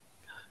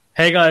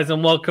Hey guys,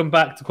 and welcome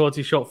back to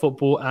Quality Shot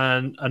Football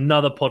and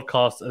another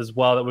podcast as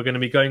well that we're going to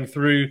be going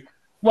through.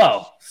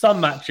 Well, some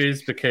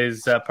matches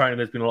because apparently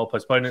there's been a lot of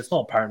postponements.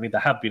 Not apparently,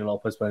 there have been a lot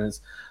of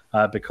postponements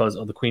because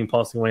of the Queen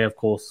passing away, of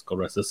course. God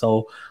rest her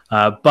soul.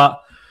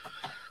 But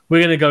we're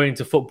going to go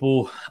into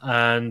football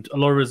and a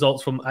lot of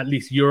results from at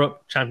least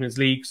Europe, Champions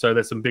League. So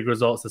there's some big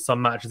results. There's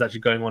some matches actually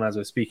going on as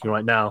we're speaking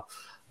right now.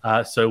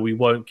 So we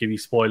won't give you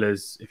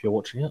spoilers if you're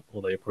watching it,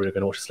 although you're probably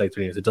going to watch it later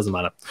anyways. It doesn't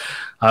matter.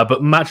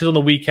 But matches on the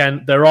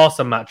weekend, there are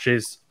some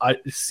matches.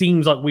 It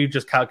seems like we've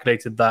just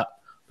calculated that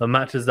the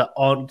matches that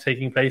aren't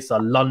taking place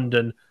are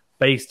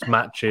London-based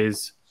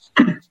matches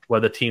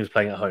where the team's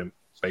playing at home,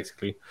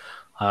 basically.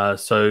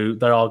 So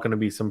there are going to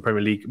be some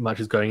Premier League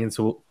matches going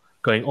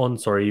on.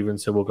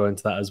 So we'll go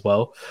into that as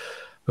well.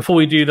 Before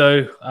we do,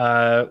 though,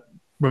 remember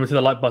to hit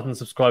the like button,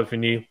 subscribe if you're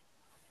new,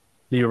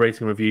 leave a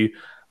rating review.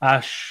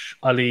 Ash,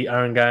 Ali,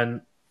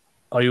 Arangan,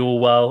 are you all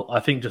well? I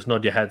think just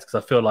nod your heads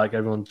because I feel like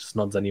everyone just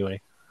nods anyway.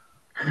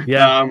 Yeah,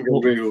 No, I'm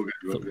good. We're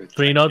all good.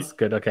 Three nods?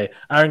 Good, okay.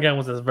 Arangan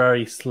was a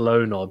very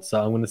slow nod,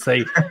 so I'm going to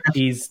say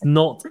he's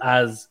not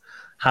as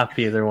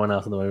happy as everyone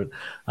else at the moment.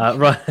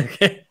 Right,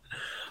 okay.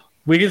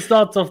 We can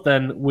start off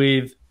then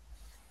with,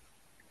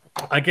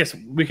 I guess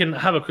we can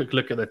have a quick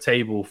look at the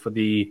table for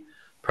the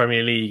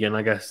Premier League and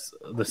I guess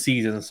the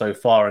season so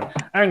far. And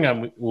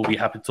Arangan will be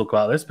happy to talk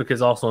about this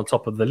because Arsenal are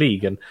top of the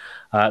league and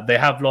they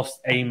have lost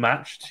a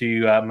match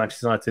to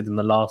Manchester United in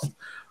the last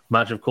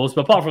match, of course.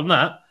 But apart from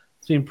that,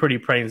 it's been pretty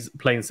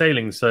plain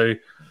sailing. So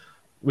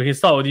we can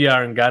start with you,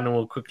 Arangan, and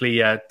we'll quickly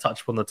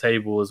touch upon the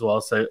table as well.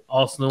 So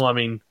Arsenal, I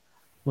mean,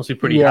 must be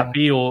pretty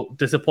happy or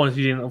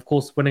disappointed in, of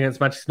course, winning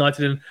against Manchester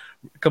United and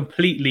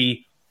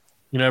completely,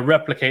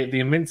 replicate the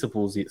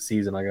Invincibles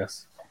season, I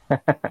guess.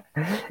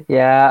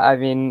 Yeah, I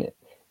mean,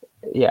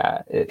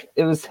 it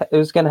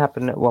was going to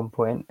happen at one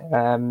point.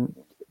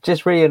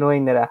 Just really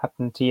annoying that it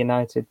happened to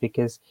United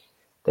because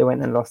they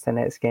went and lost their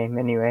next game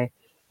anyway.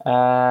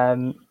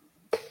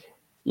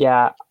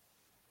 Yeah,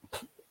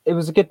 it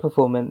was a good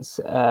performance.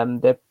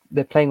 They're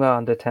playing well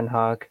under Ten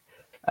Hag.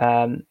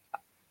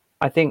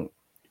 I think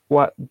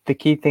what the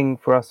key thing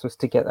for us was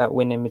to get that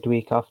win in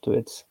midweek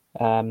afterwards.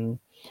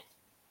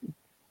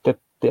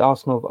 The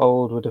Arsenal of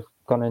old would have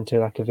gone into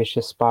like a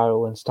vicious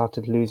spiral and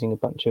started losing a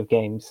bunch of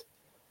games.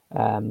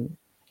 But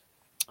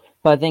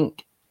I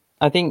think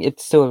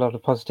it's still a lot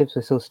of positives.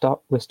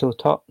 We're still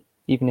top,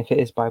 even if it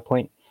is by a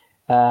point.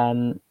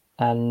 And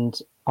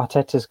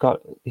Arteta's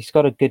got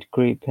a good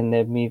group, and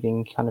they're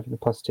moving kind of in a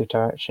positive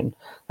direction.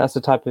 That's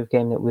the type of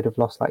game that we'd have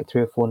lost like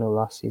 3 or 4-0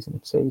 last season.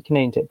 So you can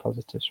only take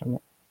positives from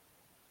it.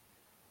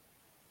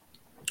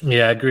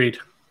 Yeah, agreed.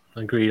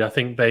 I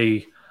think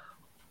they're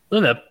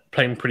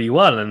playing pretty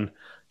well, and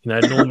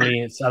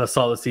normally it's at the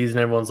start of the season,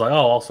 everyone's like,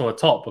 "Oh, Arsenal are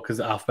top," because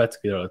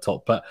alphabetically they're at the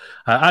top. But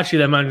actually,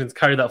 they're managing to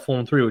carry that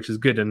form through, which is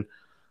good. And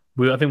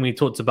I think we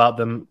talked about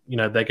them.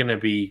 They're going to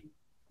be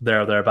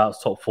there or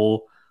thereabouts, top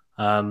 4.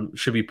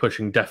 Should be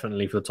pushing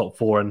definitely for the top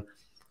 4. And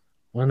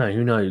I don't know,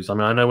 who knows? I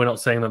mean, I know we're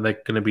not saying that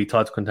they're going to be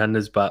title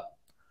contenders, but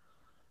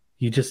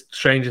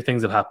stranger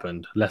things have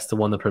happened. Leicester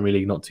won the Premier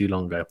League not too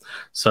long ago.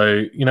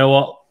 So you know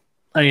what?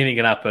 Anything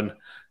can happen.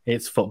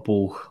 It's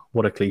football.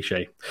 What a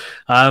cliche.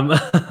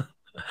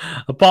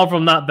 Apart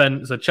from that,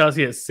 then, so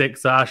Chelsea at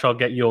 6. So Ash, I'll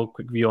get your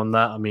quick view on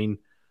that. I mean,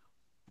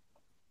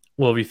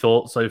 what have you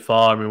thought so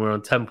far? I mean, we're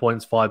on 10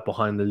 points, 5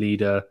 behind the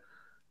leader.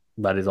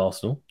 That is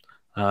Arsenal.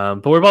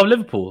 But we're above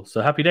Liverpool,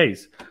 so happy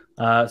days.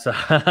 So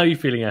how are you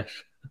feeling,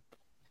 Ash?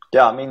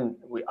 Yeah, I mean,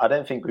 I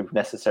don't think we've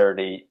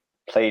necessarily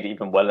played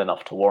even well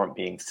enough to warrant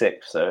being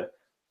 6. So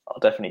I'll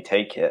definitely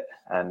take it.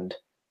 And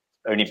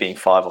only being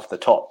 5 off the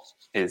top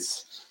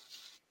is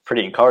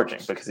pretty encouraging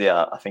because,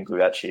 I think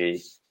we've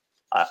actually...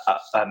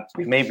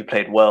 we maybe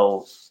played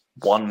well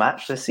one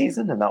match this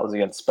season, and that was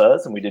against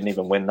Spurs, and we didn't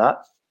even win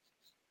that.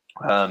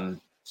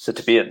 So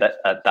to be at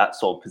that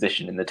sort of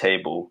position in the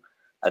table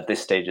at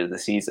this stage of the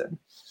season,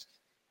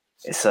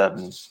 it's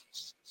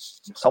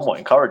somewhat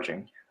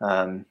encouraging.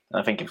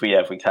 I think if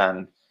we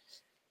can,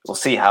 we'll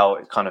see how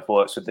it kind of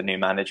works with the new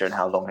manager and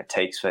how long it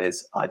takes for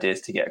his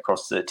ideas to get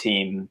across to the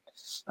team.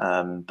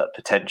 But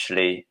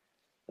potentially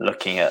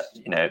looking at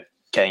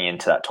getting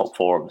into that top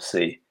 4,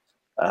 obviously.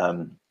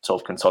 Sort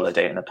of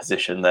consolidating a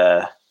position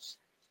there,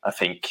 I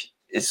think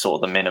is sort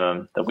of the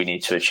minimum that we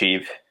need to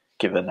achieve,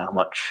 given how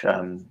much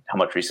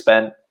we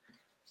spent.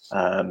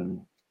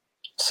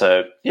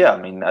 So yeah, I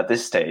mean, at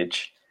this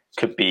stage,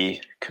 could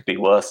be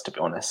worse, to be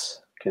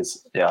honest.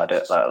 Because I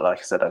don't, like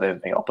I said, I don't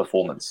think our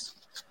performances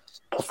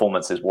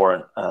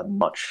warrant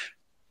much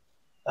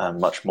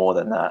more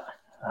than that.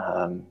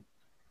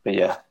 But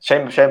yeah,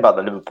 shame about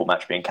the Liverpool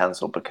match being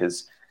cancelled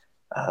because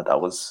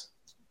that was,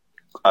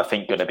 I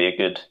think, going to be a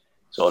good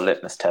sort of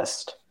litmus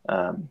test.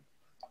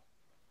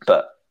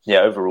 But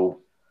yeah, overall,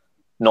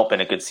 not been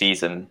a good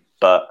season,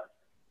 but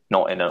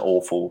not in an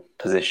awful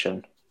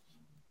position.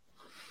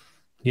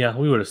 Yeah,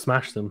 we would have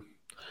smashed them.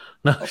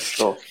 No,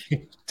 sure.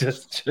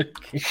 Just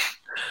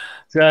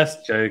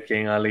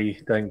joking,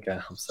 Ali. Don't get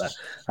upset.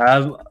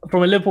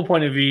 From a Liverpool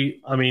point of view,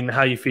 I mean,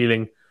 how are you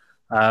feeling?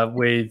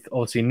 with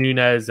obviously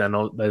Nunes, and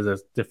there's a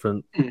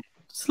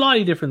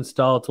slightly different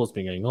style to what's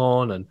been going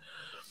on, and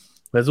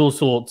there's all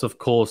sorts, of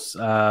course,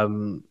 I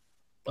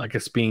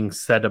guess being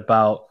said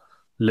about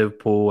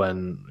Liverpool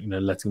and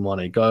letting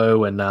Mane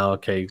go, and now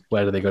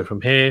where do they go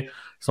from here?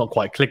 It's not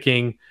quite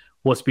clicking.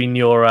 What's been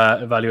your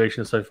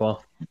evaluation so far?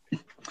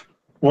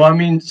 Well, I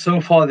mean,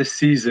 so far this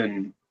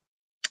season,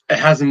 it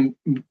hasn't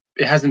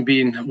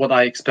been what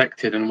I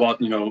expected and what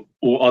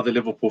all other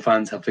Liverpool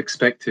fans have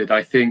expected.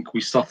 I think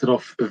we started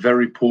off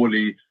very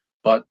poorly,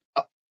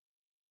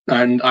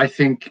 and I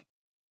think,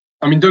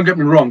 I mean, don't get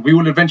me wrong, we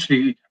will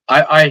eventually.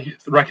 I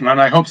reckon,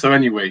 and I hope so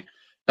anyway,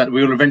 that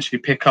we will eventually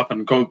pick up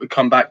and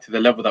come back to the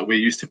level that we're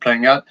used to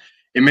playing at.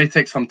 It may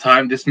take some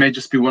time. This may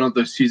just be one of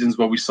those seasons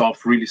where we start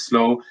off really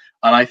slow,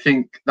 and I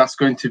think that's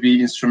going to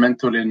be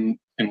instrumental in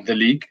the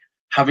league.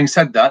 Having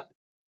said that,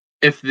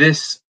 if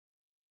this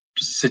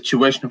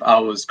situation of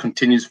ours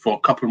continues for a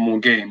couple more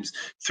games,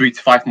 3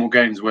 to 5 more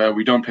games, where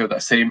we don't play with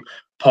that same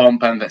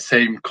pomp and that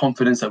same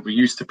confidence that we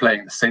used to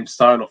playing, the same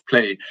style of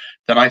play,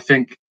 then I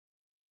think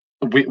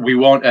we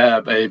won't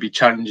be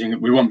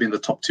challenging. We won't be in the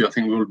top 2. I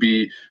think we will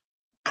be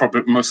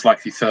probably most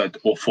likely 3rd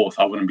or 4th.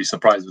 I wouldn't be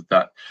surprised with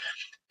that.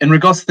 In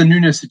regards to the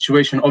Nunes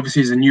situation,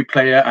 obviously he's a new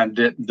player, and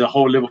the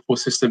whole Liverpool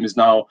system is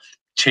now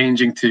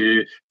changing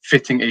to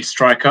fitting a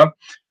striker.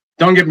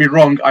 Don't get me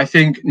wrong. I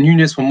think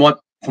Nunes, from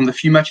the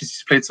few matches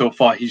he's played so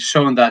far, he's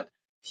shown that,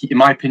 in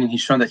my opinion,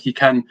 he's shown that he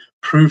can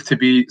prove to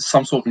be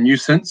some sort of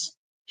nuisance.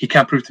 He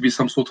can prove to be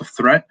some sort of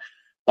threat.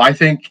 But I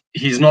think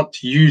he's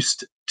not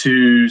used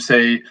to,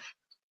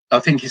 I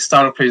think his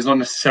style of play is not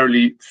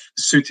necessarily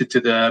suited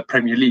to the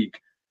Premier League.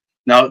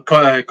 Now,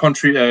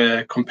 comparing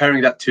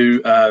that to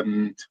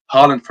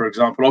Haaland, for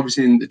example,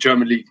 obviously in the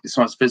German league, it's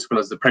not as physical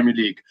as the Premier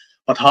League,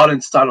 but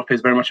Haaland's style of play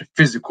is very much a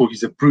physical.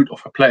 He's a brute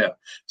of a player.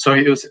 So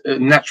it was a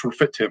natural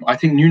fit to him. I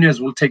think Nunes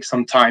will take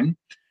some time.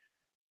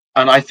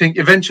 And I think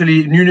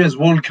eventually Nunes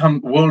will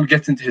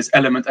get into his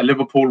element, and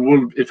Liverpool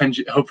will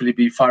eventually, hopefully,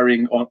 be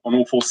firing on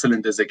all 4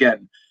 cylinders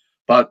again.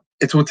 But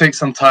it will take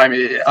some time.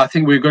 I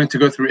think we're going to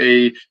go through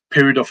a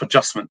period of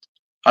adjustment.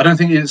 I don't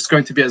think it's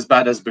going to be as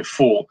bad as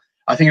before.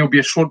 I think it will be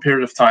a short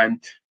period of time.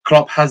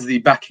 Klopp has the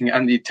backing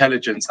and the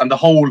intelligence, and the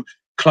whole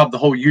club, the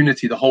whole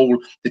unity, the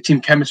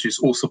team chemistry is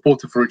all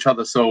supportive for each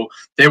other. So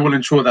they will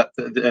ensure that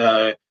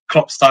the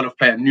Klopp style of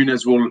play and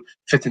Nunes will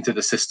fit into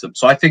the system.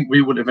 So I think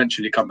we will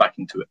eventually come back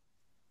into it.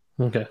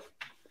 Okay.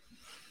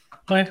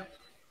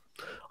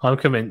 I'm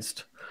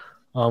convinced.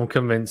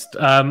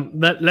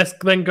 Let's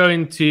then go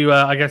into,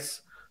 I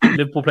guess,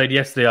 Liverpool played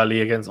yesterday,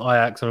 Ali, against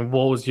Ajax. I mean,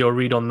 what was your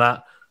read on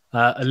that?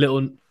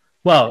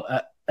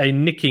 A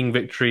nicking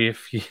victory,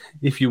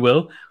 if you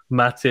will.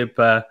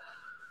 Matip,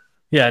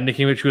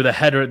 nicking victory with a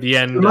header at the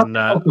end.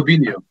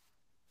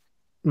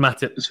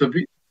 Matip.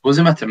 Was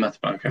it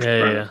Matip?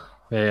 Okay.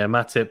 Yeah.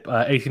 Matip,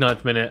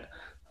 89th minute.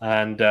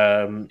 And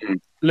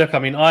look, I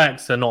mean,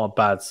 Ajax are not a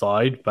bad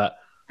side, but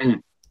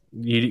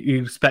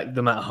you expect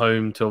them at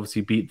home to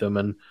obviously beat them.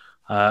 And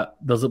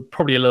there's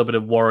probably a little bit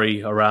of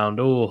worry around,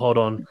 hold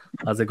on,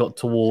 as they got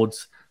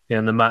towards the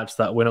end of the match,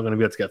 that we're not going to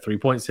be able to get 3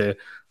 points here.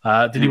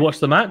 Did you watch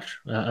the match?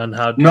 And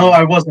how? No,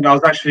 I wasn't. I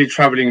was actually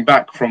travelling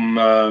back from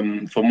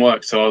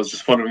work, so I was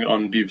just following it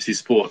on BBC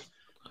Sport.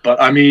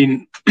 But I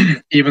mean,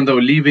 even though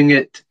leaving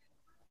it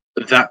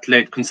that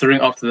late,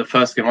 considering after the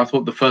first game, I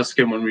thought the first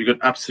game when we got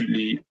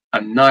absolutely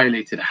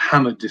annihilated,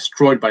 hammered,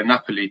 destroyed by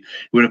Napoli,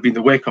 would have been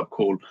the wake-up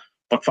call.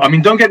 But I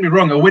mean, don't get me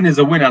wrong, a win is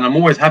a win, and I'm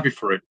always happy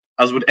for it,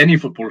 as would any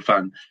football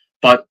fan.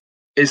 But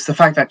it's the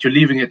fact that you're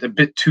leaving it a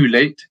bit too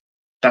late.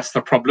 That's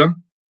the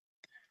problem.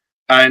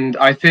 And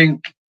I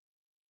think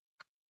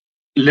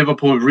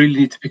Liverpool really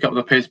need to pick up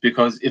the pace,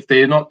 because if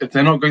they're not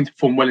going to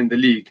perform well in the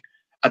league,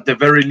 at the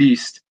very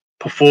least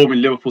perform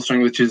in Liverpool's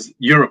strength, which is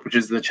Europe, which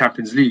is the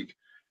Champions League.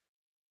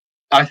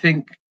 I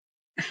think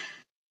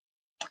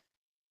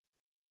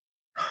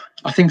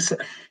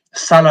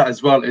Salah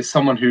as well is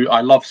someone who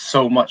I love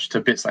so much to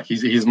bits. Like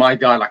he's my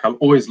guy. Like I'll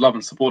always love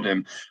and support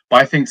him.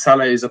 But I think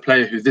Salah is a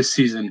player who this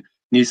season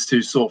needs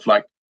to sort of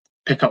like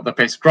pick up the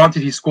pace.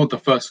 Granted, he scored the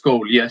first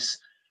goal, yes,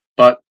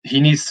 but he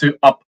needs to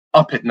up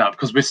it now,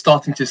 because we're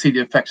starting to see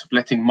the effects of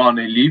letting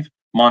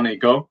Mane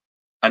go.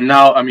 And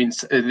now, I mean,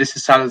 this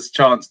is Salah's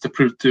chance to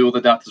prove to all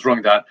the doubters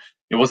wrong that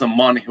it wasn't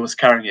Mane who was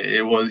carrying it.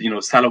 It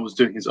was, Salah was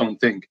doing his own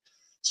thing.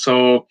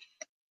 So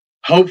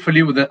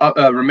hopefully with the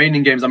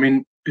remaining games, I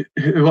mean,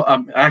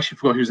 I actually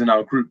forgot who's in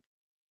our group.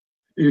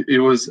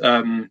 It was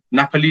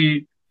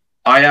Napoli,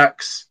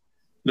 Ajax,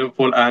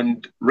 Liverpool,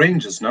 and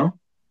Rangers, no?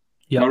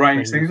 Yeah. Am I right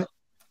in saying that?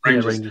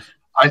 Rangers. Yeah, Rangers.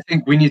 I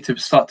think we need to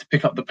start to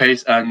pick up the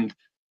pace and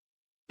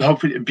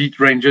hopefully beat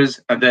Rangers,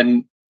 and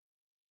then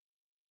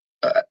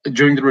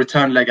during the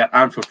return leg at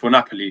Anfield for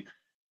Napoli,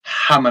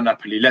 hammer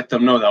Napoli, let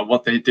them know that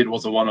what they did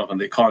was a one-off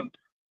and they can't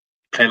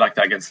play like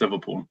that against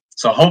Liverpool.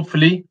 So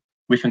hopefully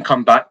we can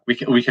come back.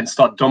 We can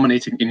start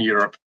dominating in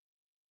Europe,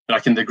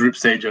 like in the group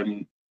stage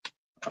and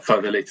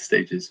further later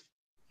stages.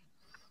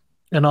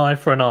 An eye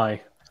for an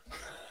eye.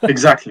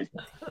 Exactly.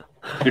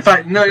 In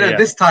fact, no,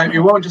 this time it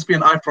won't just be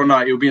an eye for an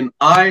eye. It will be an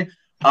eye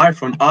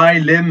for an eye,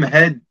 limb,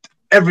 head,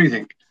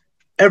 everything.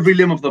 Every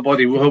limb of the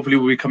body will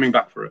be coming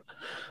back for it.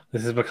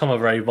 This has become a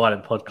very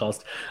violent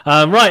podcast.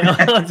 Right,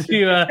 on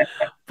to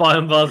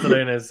Bayern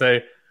Barcelona. So,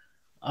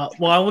 I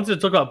wanted to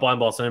talk about Bayern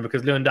Barcelona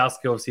because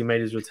Lewandowski obviously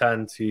made his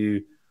return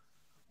to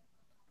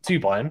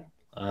Bayern.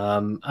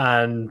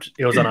 And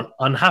it was an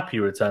unhappy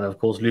return, of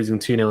course, losing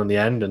 2-0 in the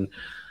end. And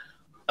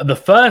the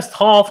first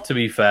half, to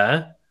be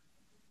fair,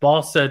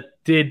 Barca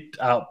did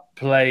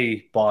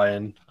outplay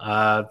Bayern.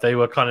 They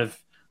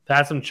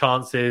had some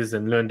chances,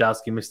 and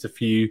Lewandowski missed a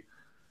few,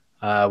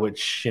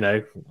 which,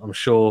 I'm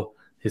sure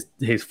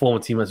his former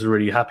teammates are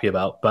really happy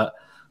about. But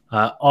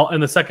in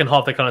the second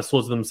half, they kind of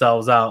sorted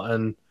themselves out,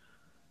 and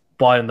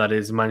Bayern, that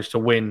is, managed to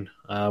win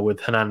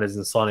with Hernandez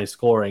and Sane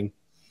scoring.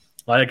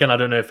 Again, I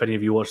don't know if any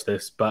of you watched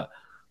this, but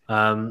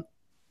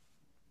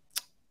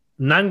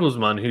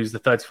Nagelsmann, who's the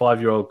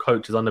 35-year-old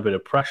coach, is under a bit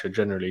of pressure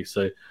generally.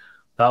 So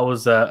that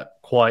was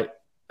quite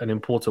an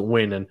important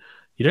win. And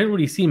you don't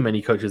really see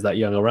many coaches that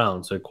young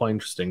around, so quite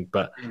interesting.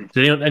 But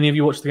did any of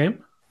you watch the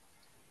game?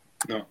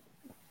 No.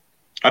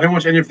 I didn't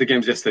watch any of the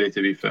games yesterday,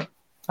 to be fair.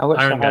 I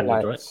watched Aaron the Gandhi,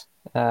 highlights.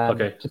 right?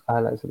 Okay. Just the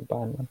highlights of the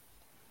Bayern one.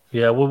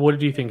 Yeah, what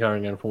did you think,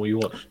 Aaron, from what you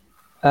watched?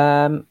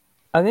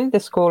 I think the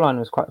scoreline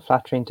was quite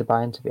flattering to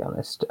Bayern, to be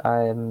honest.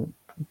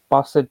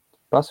 Barca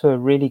were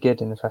really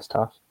good in the first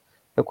half.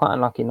 They were quite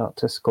unlucky not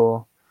to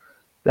score.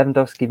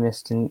 Lewandowski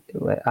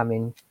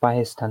by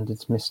his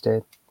standards, missed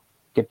a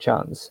good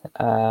chance.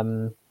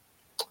 But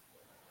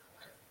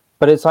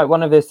it's like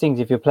one of those things,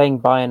 if you're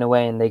playing Bayern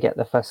away and they get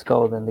the first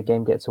goal, then the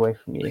game gets away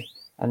from you.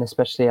 And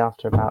especially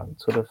after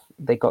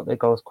they got their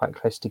goals quite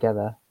close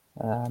together.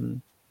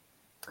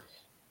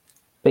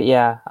 But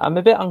yeah, I'm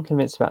a bit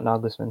unconvinced about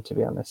Nagelsmann, to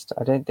be honest.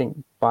 I don't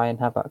think Bayern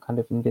have that kind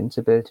of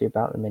invincibility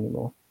about them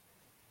anymore.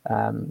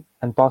 And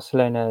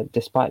Barcelona,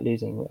 despite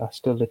losing, are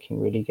still looking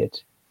really good,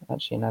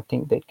 actually. And I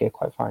think they'd go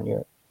quite far in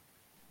Europe.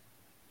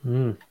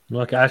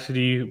 Like, Ashley,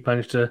 do you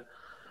manage to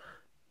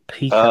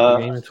peek at the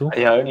game at all?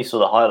 Yeah, I only saw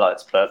the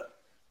highlights, but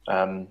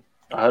I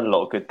heard a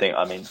lot of good things.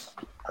 I mean,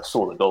 I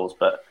saw the goals,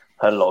 but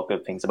heard a lot of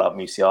good things about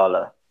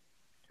Musiala,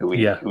 who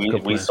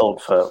we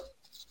sold for,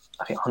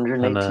 I think,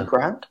 180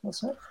 grand,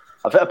 wasn't it?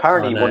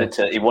 Apparently,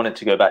 he wanted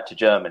to go back to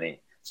Germany,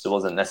 so it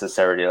wasn't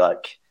necessarily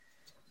like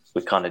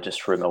we kind of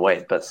just threw him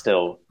away. But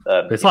still,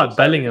 it's like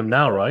Bellingham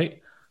now,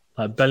 right?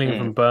 Like Bellingham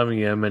from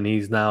Birmingham, and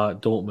he's now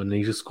at Dortmund. And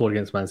he just scored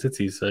against Man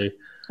City, so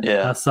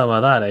that's some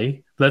of that, eh?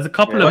 There's a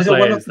couple of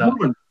players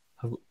There's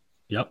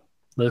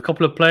a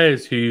couple of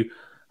players who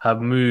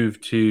have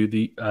moved to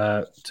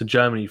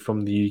Germany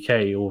from the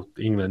UK or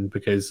England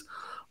because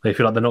they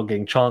feel like they're not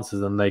getting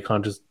chances, and they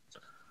kind of just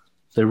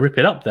they rip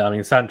it up there. I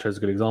mean, Sancho is a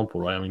good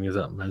example, right? I mean, he was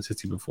at Man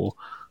City before.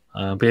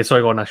 But yeah,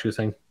 sorry, go on, Ash, you were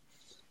saying.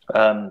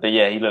 But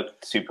yeah, he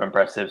looked super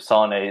impressive.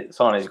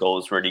 Sane's goal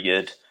was really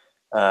good.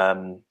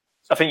 I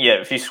think,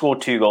 if you score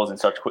 2 goals in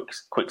such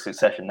quick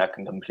succession, that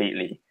can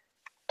completely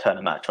turn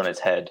a match on its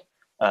head.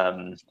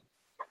 But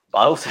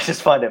I also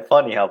just find it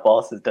funny how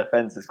Barca's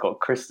defence has got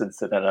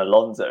Christensen and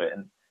Alonso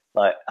in.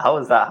 Like, how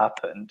has that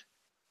happened?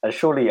 And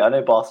surely, I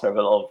know Barca have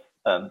a lot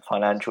of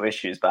financial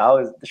issues,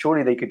 but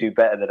surely they could do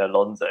better than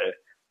Alonso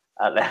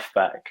at left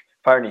back.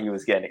 Apparently, he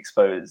was getting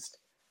exposed.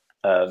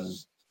 But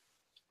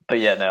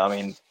yeah, no, I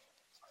mean,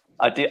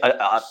 I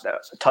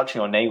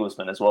touching on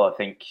Nagelsmann as well. I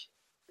think,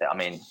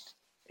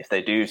 if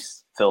they do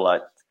feel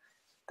like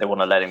they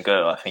want to let him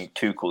go, I think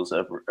Tuchel's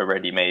a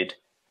ready-made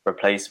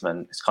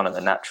replacement. It's kind of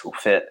a natural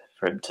fit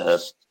for him to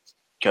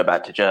go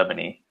back to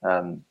Germany.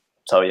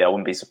 So yeah, I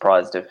wouldn't be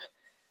surprised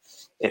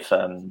if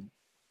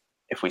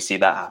we see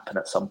that happen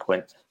at some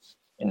point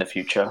in the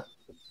future.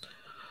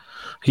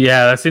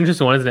 Yeah, that's an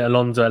interesting one, isn't it?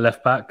 Alonso at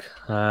left back.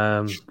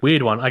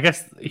 Weird one. I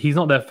guess he's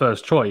not their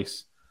first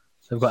choice.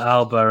 They've got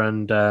Alba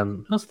and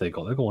who else have they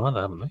got? They've got one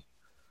other, haven't they? I've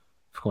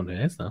forgotten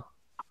who it is now.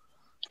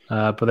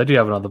 But they do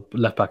have another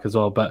left back as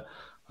well. But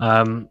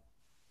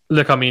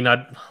look, I mean,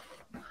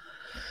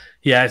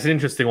 it's an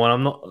interesting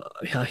one.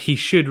 He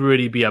should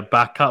really be a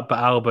backup, but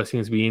Alba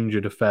seems to be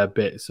injured a fair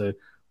bit, so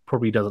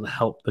probably doesn't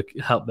help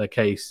their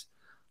case.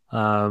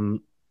 I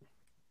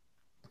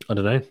don't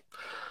know.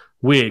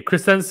 Weird.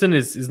 Christensen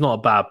is not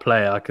a bad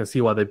player. I can see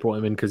why they brought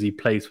him in because he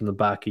plays from the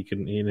back. He's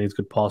a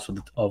good passer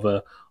of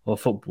a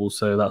football,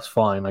 so that's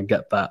fine. I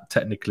get that.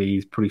 Technically,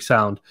 he's pretty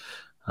sound.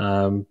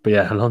 But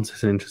yeah,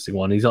 Alonso's an interesting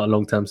one. He's not a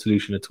long-term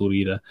solution at all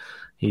either.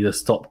 He's a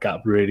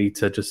stopgap really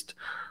to just,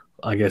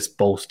 I guess,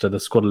 bolster the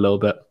squad a little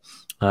bit.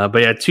 But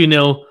yeah,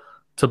 2-0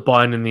 to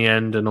Bayern in the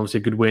end, and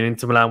obviously a good win.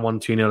 Inter Milan won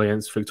 2-0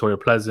 against Victoria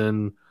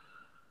Pleasant.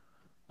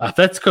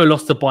 Atletico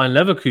lost to Bayern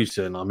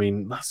Leverkusen. I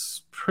mean,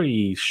 that's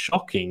pretty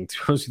shocking, to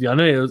be honest with you. I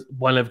know it was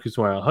Bayern Leverkusen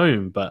were at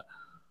home, but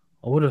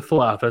I would have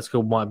thought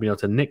Atletico might be able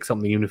to nick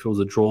something even if it was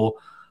a draw.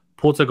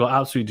 Porto got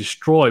absolutely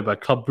destroyed by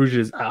Club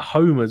Brugge at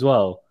home as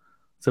well.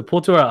 So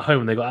Porto were at home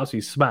and they got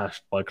absolutely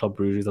smashed by Club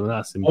Brugge. I mean,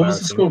 that's embarrassing. What was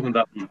the score from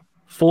that one?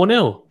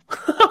 4-0.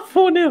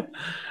 4-0.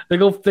 They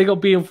got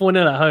beaten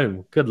 4-0 at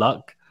home. Good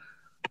luck.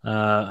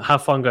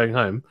 Have fun going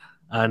home.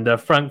 And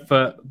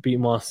Frankfurt beat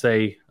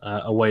Marseille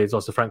away as well.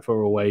 So Frankfurt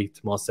were away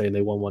to Marseille and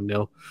they won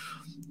 1-0.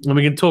 And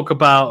we can talk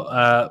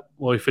about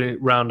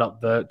round up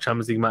the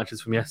Champions League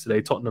matches from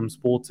yesterday. Tottenham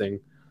Sporting.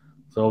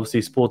 So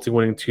obviously Sporting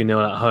winning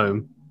 2-0 at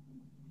home.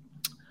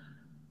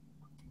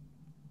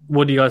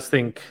 What do you guys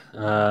think?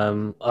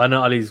 I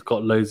know Ali's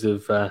got loads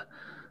of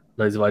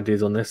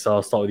ideas on this, so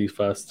I'll start with you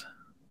first.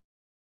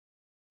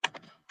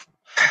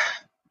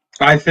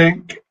 I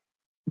think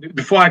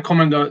before I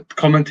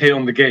commentate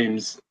on the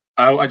games,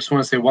 I just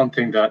want to say one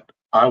thing, that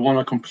I want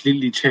to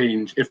completely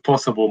change, if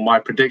possible, my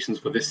predictions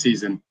for this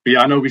season.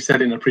 I know we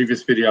said in a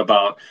previous video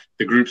about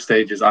the group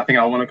stages. I think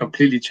I want to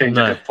completely change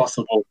it if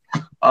possible.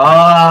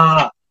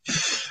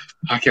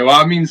 Okay, well,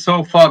 I mean,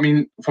 so far,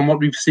 from what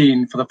we've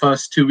seen for the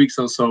first 2 weeks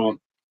or so,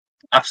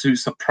 absolute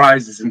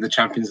surprises in the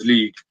Champions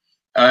League.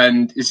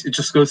 And it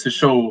just goes to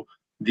show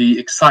the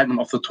excitement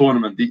of the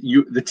tournament.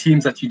 The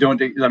teams that you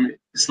don't...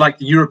 it's like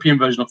the European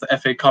version of the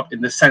FA Cup,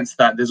 in the sense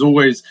that there's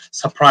always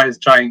surprise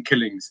giant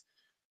killings.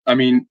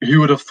 Who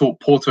would have thought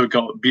Porto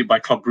got beat by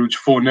Club Brugge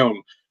 4-0?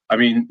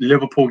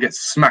 Liverpool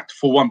gets smacked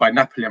 4-1 by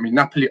Napoli.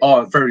 Napoli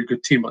are a very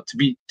good team, but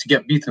to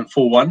get beaten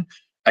 4-1,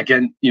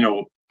 again,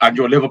 and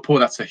you're Liverpool,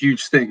 that's a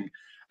huge thing.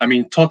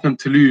 Tottenham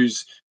to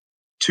lose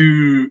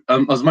to,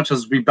 as much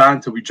as we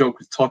banter, we joke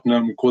with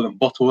Tottenham, we call them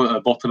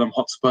Bottom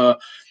Hotspur.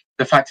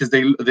 The fact is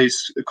they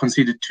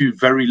conceded 2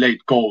 very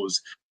late goals,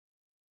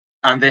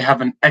 and they have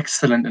an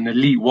excellent and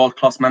elite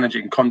world-class manager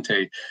in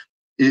Conte.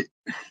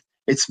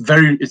 It's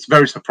very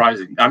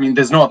surprising.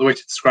 There's no other way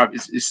to describe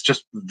it. It's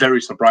just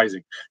very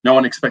surprising. No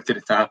one expected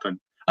it to happen.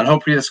 And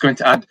hopefully that's going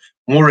to add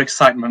more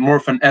excitement, more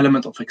of an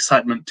element of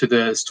excitement to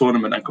this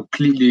tournament, and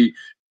completely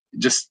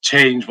just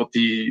change what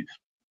the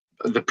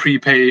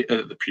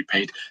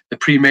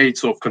pre-made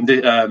sort of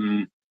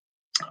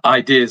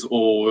ideas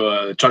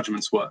or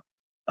judgments were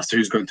as to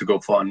who's going to go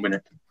far and win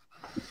it.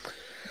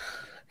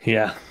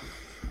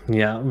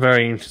 Yeah,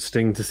 very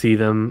interesting to see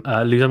them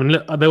lose.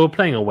 Look, they were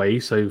playing away,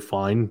 so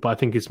fine, but I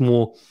think it's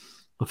more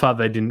the fact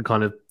they didn't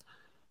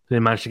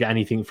manage to get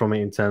anything from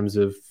it in terms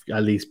of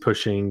at least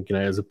pushing.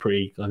 As a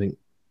pretty, I think,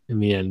 in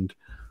the end,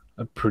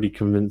 a pretty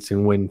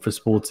convincing win for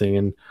Sporting,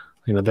 and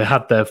they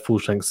had their full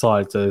strength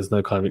side, so there's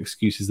no kind of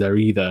excuses there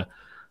either.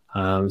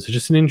 So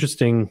just an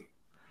interesting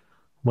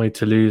way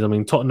to lose.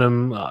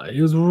 Tottenham,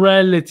 it was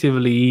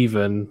relatively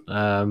even,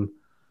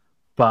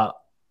 but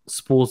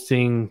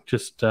Sporting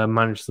just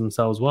managed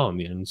themselves well in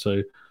the end.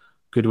 So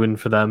good win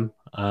for them.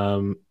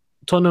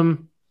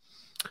 Tottenham,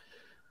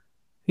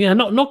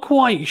 not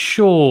quite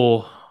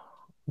sure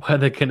where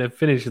they're going to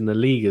finish in the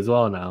league as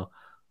well now,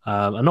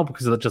 and not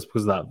because of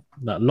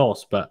that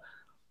loss, but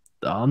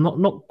I'm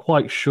not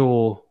quite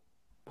sure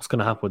what's going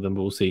to happen with them.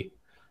 But we'll see.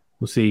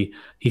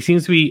 He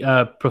seems to be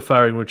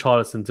preferring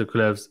Richarlison to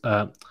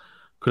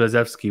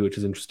Kulusevski, which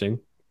is interesting.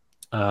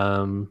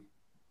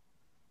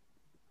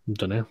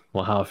 Don't know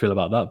how I feel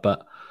about that,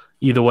 but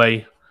either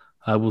way,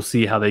 we'll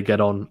see how they get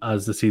on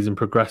as the season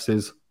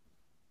progresses.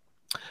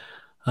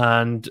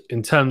 And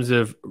in terms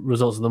of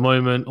results at the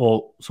moment,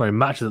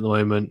 matches at the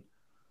moment,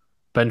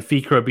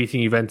 Benfica are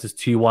beating Juventus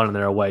 2-1 and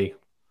they're away.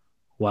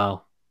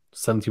 Wow,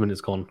 70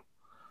 minutes gone.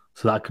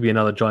 So that could be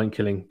another giant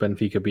killing.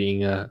 Benfica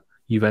beating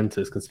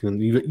Juventus, considering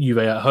Juve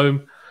at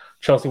home.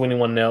 Chelsea winning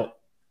 1-0.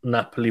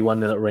 Napoli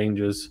 1-0 at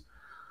Rangers.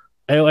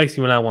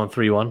 AC Milan won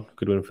 3-1.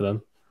 Good win for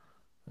them.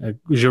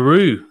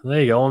 Giroud,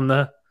 there you go, on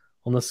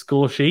the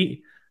score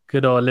sheet.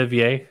 Good old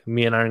Olivier.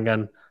 Me and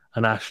Arangan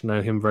and Ash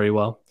know him very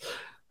well.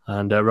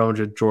 And Real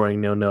Madrid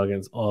drawing 0-0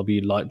 against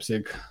RB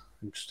Leipzig.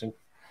 Interesting.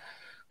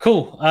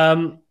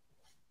 Cool.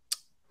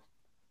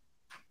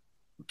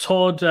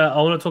 Todd,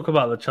 I want to talk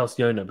about the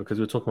Chelsea owner because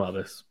we were talking about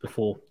this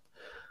before.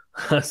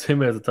 So he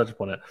may as well touch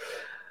upon it.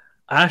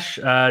 Ash,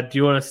 do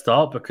you want to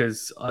start?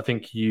 Because I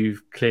think you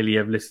clearly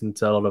have listened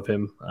to a lot of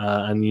him,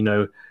 and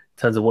in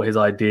terms of what his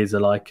ideas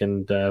are like,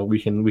 and we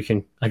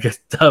can I guess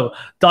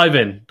dive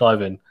in.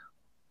 I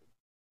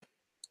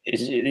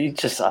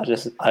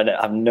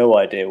have no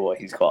idea what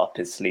he's got up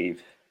his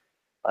sleeve.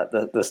 Like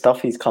the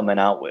stuff he's coming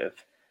out with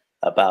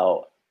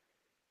about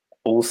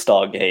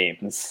all-star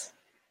games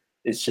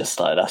is just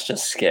like, that's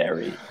just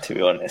scary, to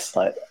be honest.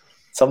 Like,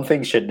 some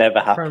things should never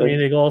happen. Premier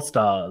League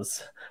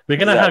All-Stars. We're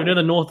going to have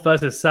the North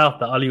versus South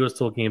that Ali was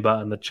talking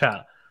about in the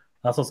chat.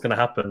 That's what's going to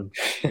happen.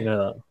 You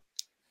know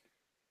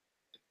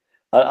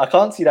that. I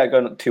can't see that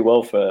going too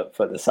well for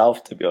the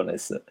South, to be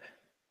honest.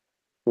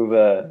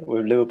 With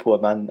Liverpool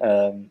Man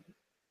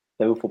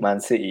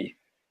City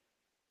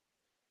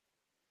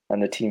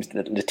and the team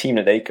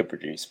that they could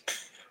produce.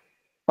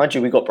 Mind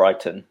you, we got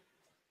Brighton,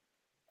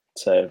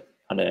 so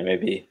I don't know.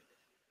 Maybe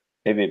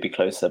it'd be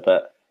closer,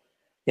 but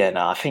yeah,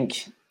 no. I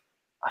think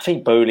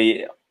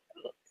Boehly.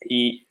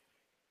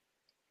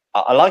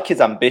 I like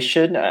his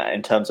ambition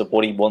in terms of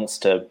what he wants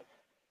to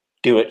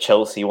do at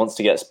Chelsea. He wants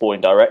to get a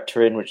sporting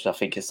director in, which I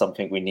think is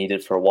something we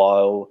needed for a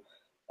while.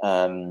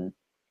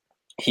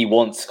 He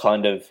wants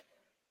kind of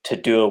to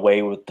do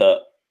away with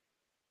the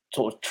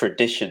sort of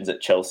traditions at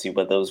Chelsea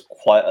where there was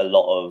quite a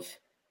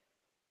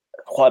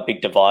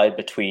big divide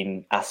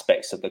between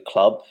aspects of the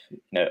club,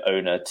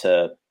 owner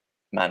to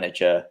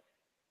manager,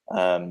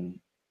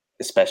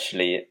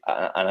 especially.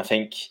 And I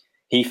think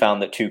he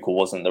found that Tuchel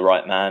wasn't the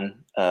right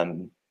man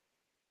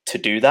to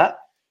do that.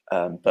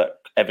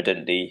 But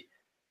evidently,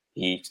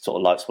 he sort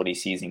of likes what he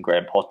sees in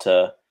Graham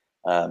Potter.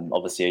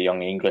 Obviously, a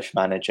young English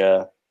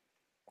manager,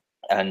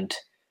 and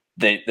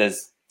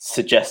there's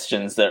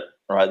suggestions that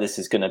this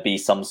is going to be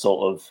some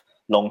sort of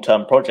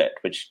long-term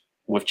project, which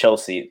with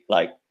Chelsea,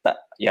 like that,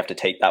 you have to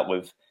take that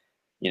with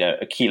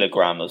a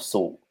kilogram of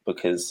salt,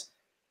 because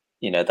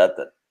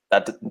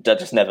that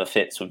just never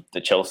fits with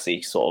the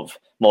Chelsea sort of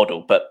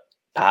model. But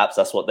perhaps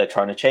that's what they're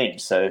trying to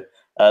change. So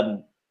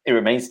it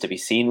remains to be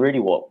seen, really,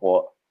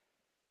 what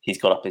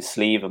he's got up his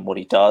sleeve and what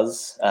he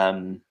does.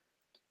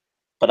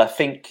 But I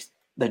think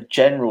the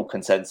general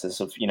consensus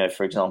of,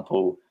 for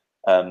example,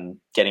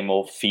 getting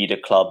more feeder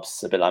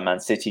clubs, a bit like Man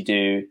City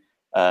do,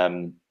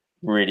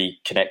 really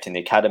connecting the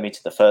academy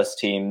to the first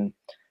team,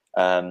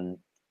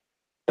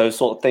 those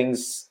sort of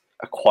things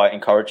are quite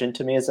encouraging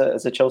to me as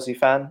a Chelsea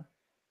fan.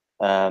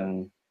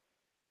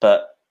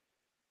 But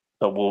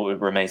it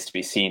remains to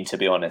be seen, to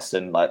be honest.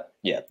 And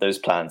those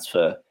plans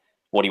for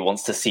what he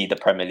wants to see the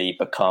Premier League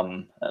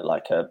become,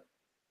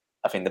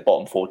 I think the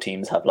bottom 4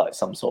 teams have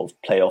some sort of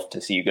playoff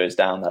to see who goes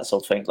down, that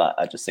sort of thing.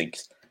 I just think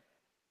it's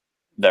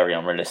very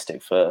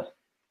unrealistic for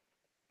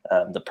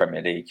the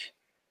Premier League.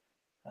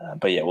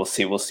 But yeah, we'll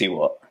see what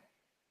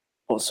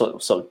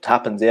sort of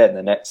happens in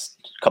the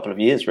next couple of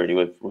years, really,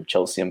 with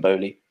Chelsea and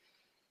Boehly.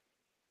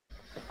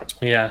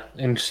 Yeah,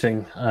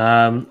 interesting.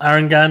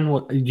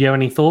 Arangan, do you have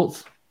any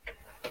thoughts?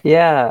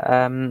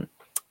 Yeah,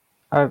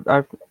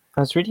 I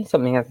was reading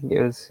something, I think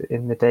it was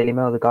in the Daily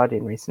Mail, The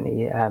Guardian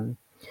recently. It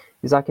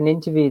was like an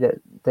interview that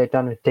they'd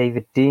done with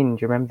David Dean.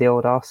 Do you remember the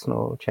old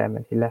Arsenal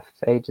chairman who left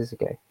ages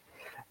ago?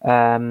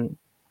 And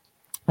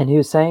he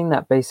was saying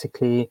that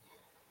basically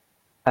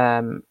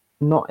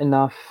not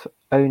enough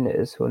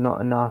owners, or not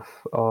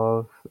enough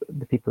of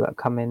the people that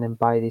come in and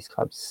buy these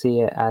clubs,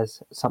 see it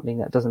as something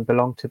that doesn't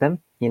belong to them.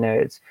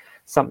 It's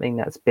something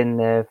that's been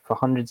there for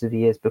hundreds of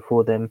years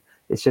before them.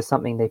 It's just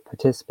something they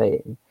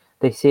participate in.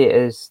 They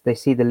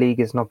see the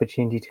league as an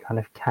opportunity to kind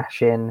of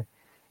cash in,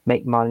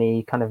 make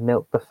money, kind of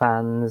milk the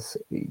fans,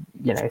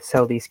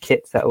 sell these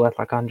kits that are worth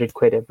like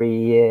 £100 every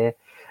year,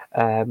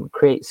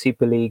 create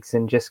super leagues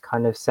and just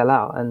kind of sell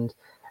out. And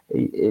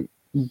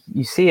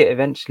you see it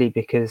eventually,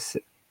 because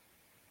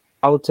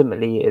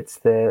ultimately it's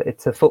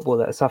a football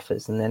that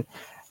suffers, and then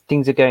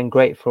things are going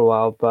great for a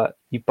while, but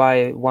you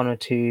buy 1 or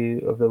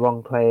 2 of the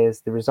wrong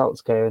players, the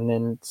results go, and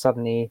then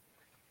suddenly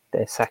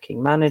they're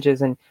sacking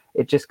managers, and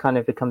it just kind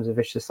of becomes a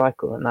vicious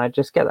cycle. And I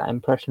just get that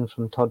impression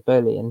from Todd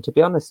Boehly. And to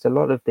be honest, a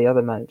lot of the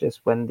other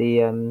managers, when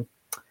the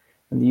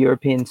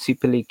European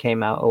Super League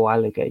came out a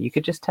while ago, you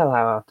could just tell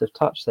how out of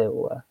touch they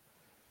all were.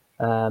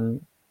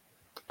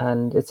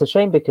 And it's a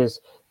shame,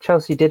 because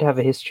Chelsea did have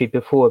a history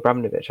before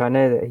Abramovich. I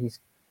know that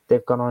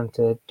they've gone on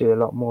to do a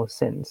lot more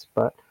since,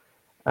 but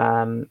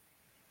when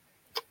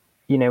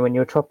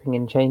you're chopping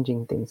and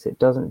changing things, it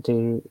doesn't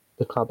do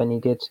the club any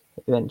good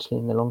eventually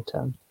in the long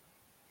term.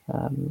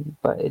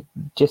 But it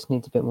just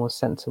needs a bit more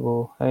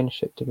sensible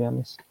ownership, to be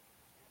honest.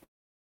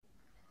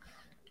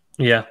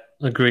 Yeah,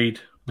 agreed.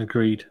 We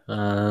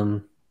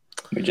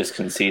just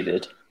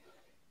conceded.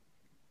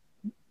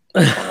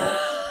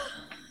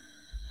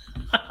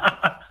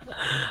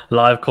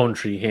 Live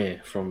commentary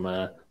here from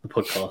the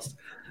podcast.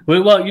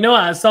 Well,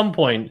 at some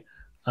point,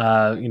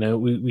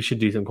 we should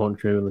do some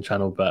commentary on the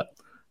channel, but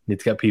need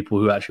to get people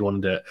who actually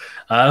want to do it.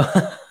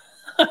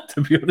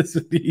 To be honest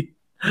with you,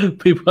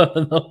 people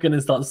are not going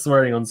to start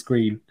swearing on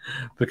screen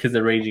because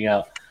they're raging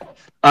out.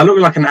 I look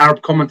like an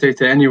Arab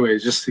commentator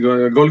anyways, just to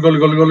go goal,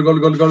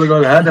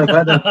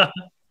 header.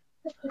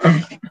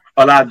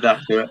 I'll add that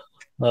to it.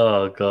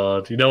 Oh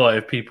God! You know what?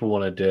 If people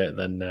want to do it,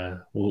 then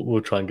we'll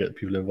try and get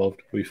people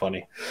involved. It'll be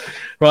funny.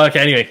 Right. Okay.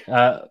 Anyway,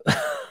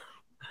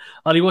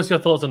 Ali, what's your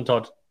thoughts on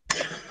Todd?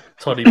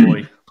 Toddy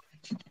boy.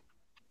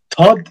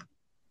 Todd,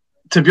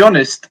 to be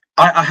honest,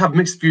 I have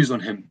mixed views on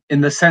him, in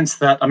the sense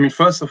that,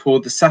 first of all,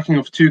 the sacking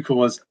of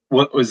Tuchel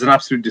was an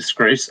absolute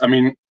disgrace.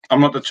 I'm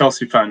not a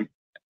Chelsea fan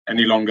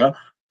any longer,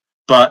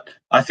 but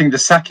I think the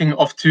sacking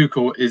of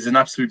Tuchel is an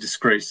absolute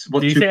disgrace.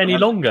 Do you say any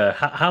longer?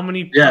 How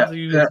many clubs are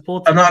you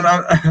supporting?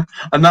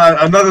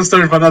 Another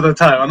story for another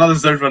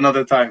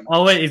time.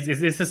 Oh wait,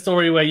 is this a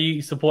story where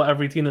you support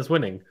every team that's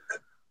winning?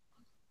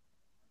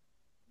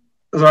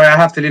 Sorry, I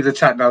have to leave the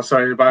chat now.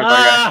 Sorry,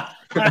 bye.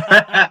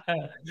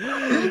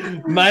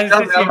 Man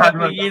City a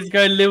couple of years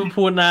ago,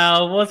 Liverpool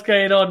now. What's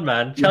going on,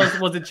 man?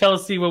 Was it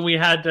Chelsea when we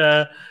had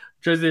Jose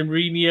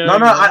Mourinho? No,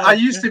 I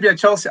used to be a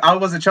Chelsea. I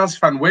was a Chelsea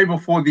fan way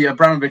before the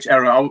Abramovich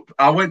era.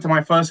 I went to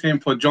my first game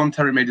for John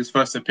Terry made his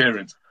first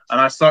appearance,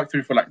 and I stuck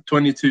through for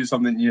 22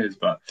 something years.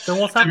 But so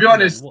what's to be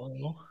honest,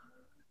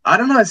 I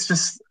don't know. It's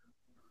just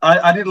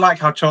I didn't like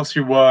how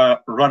Chelsea were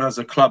run as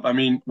a club.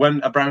 When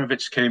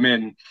Abramovich came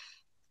in,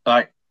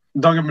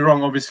 don't get me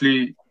wrong,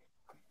 obviously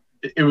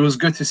it was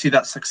good to see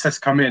that success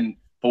come in.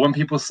 But when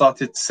people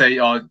started to say,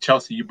 "Oh,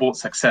 Chelsea, you bought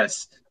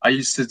success," I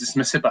used to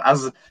dismiss it, but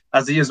as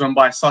the years went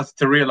by, I started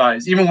to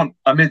realize, even when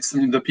amidst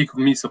the peak of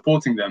me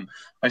supporting them,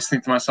 I just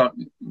think to myself,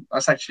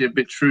 that's actually a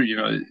bit true, you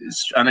know.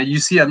 And you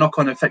see a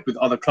knock-on effect with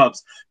other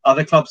clubs.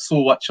 Other clubs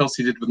saw what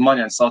Chelsea did with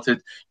money and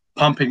started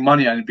pumping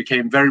money, and it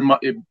became very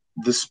much,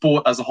 the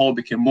sport as a whole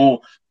became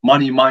more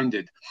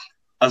money-minded.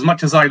 As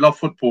much as I love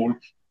football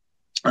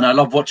and I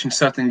love watching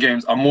certain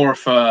games, I'm more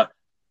of a,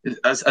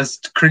 as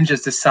cringe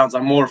as this sounds,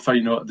 I'm more of a,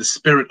 you know, the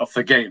spirit of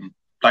the game.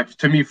 Like,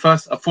 to me, a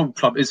football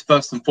club is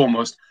first and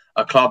foremost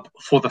a club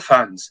for the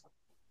fans.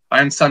 I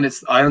understand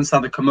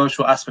the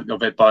commercial aspect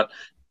of it, but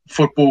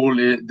football,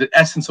 the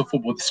essence of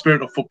football, the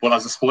spirit of football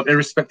as a sport,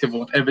 irrespective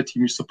of whatever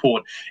team you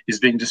support, is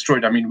being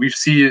destroyed. I mean, we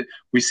see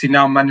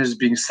now managers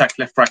being sacked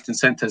left, right, and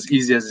centre as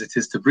easy as it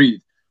is to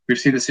breathe. We've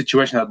seen the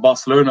situation that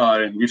Barcelona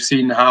are in. We've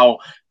seen how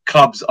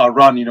clubs are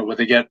run, you know, where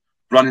they get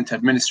run into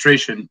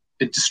administration.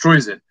 It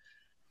destroys it.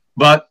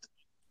 But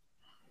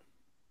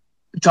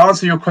to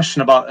answer your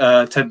question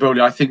about Ted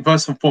Boehly, I think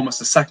first and foremost,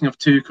 the sacking of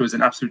Tuchel is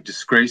an absolute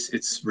disgrace.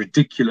 It's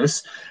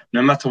ridiculous.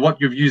 No matter what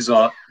your views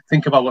are,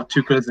 think about what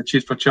Tuchel has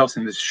achieved for Chelsea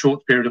in this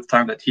short period of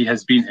time that he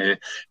has been here.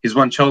 He's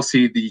won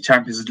Chelsea the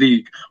Champions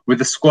League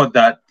with a squad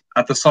that,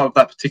 at the start of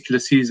that particular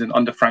season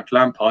under Frank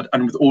Lampard,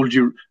 and with all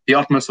due the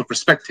utmost of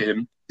respect to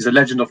him, he's a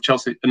legend of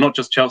Chelsea, and not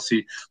just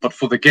Chelsea, but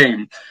for the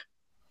game.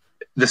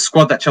 The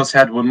squad that Chelsea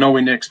had were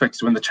nowhere near expected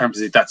to win the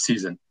Champions League that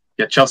season.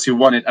 Yeah, Chelsea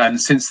won it, and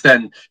since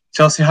then,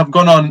 Chelsea have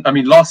gone on. I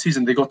mean, last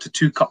season they got to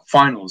 2 cup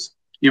finals,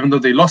 even though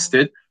they lost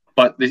it,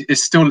 but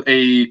it's still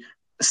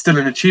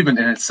an achievement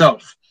in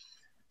itself.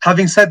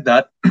 Having said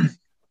that,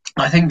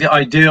 I think the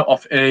idea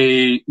of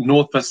a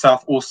North versus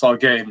South All-Star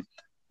game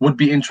would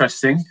be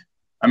interesting.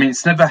 I mean,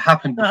 it's never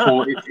happened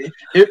before.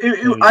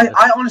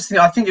 I honestly,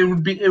 I think it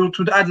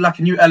would add like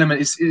a new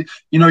element.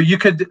 You know, you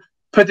could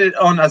put it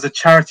on as a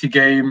charity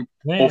game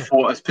or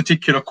for a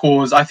particular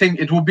cause. I think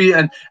it will be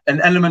an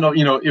element of,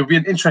 you know, it'll be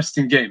an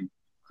interesting game.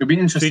 It'll be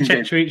an interesting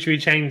game. Should we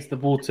change the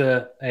ball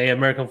to a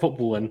American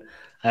football and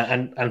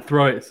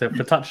throw it for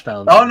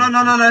touchdowns? Oh, no.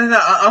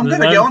 I'm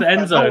going to get on to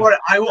that. Don't worry.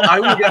 I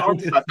will get on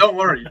to that. Don't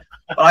worry.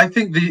 But I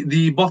think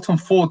the bottom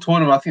 4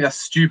 tournament, I think that's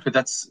stupid.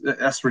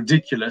 That's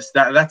ridiculous.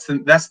 That's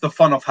the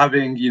fun of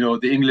having, you know,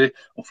 the English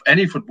of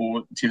any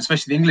football team,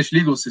 especially the English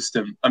legal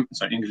system.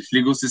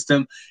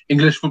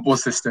 English football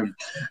system.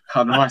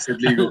 How do I say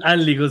legal?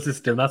 And legal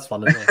system. That's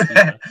fun as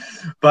well.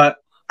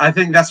 But I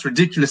think that's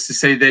ridiculous to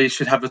say they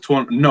should have a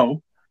tournament.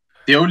 No,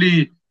 the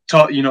only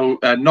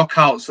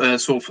knockouts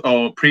sort of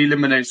or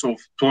preliminary sort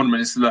of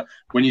tournament is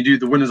when you do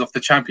the winners of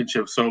the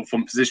championship. So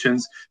from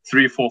positions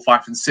 3, 4,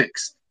 5, and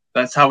 6.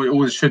 That's how it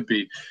always should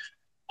be.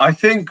 I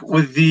think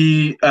with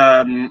the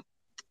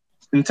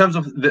in terms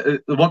of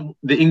what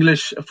the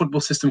English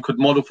football system could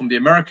model from the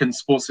American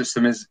sports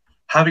system is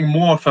having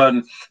more of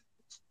an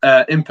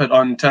input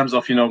on terms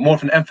of, you know, more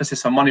of an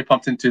emphasis on money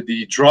pumped into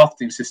the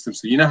drafting system.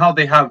 So you know how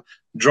they have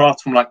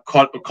drafts from like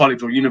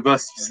college or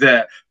universities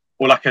there,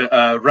 or like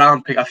a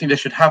round pick. I think they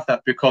should have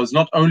that, because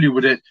not only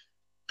would it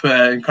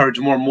encourage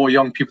more and more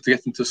young people to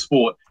get into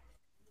sport,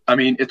 I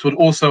mean, it would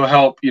also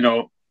help,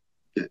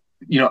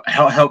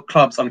 help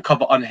clubs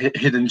uncover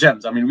hidden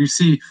gems. I mean, we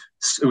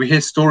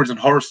hear stories and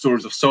horror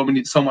stories of so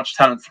much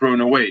talent thrown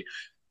away.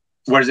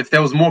 Whereas if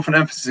there was more of an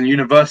emphasis in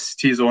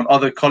universities or on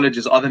other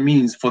colleges, other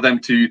means for them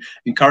to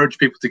encourage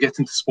people to get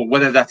into sport,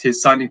 whether that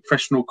is signing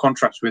professional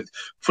contracts with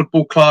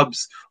football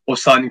clubs or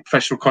signing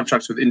professional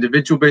contracts with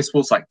individual-based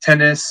sports like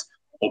tennis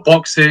or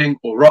boxing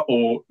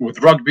or with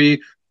rugby,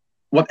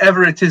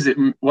 whatever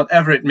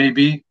it may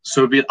be,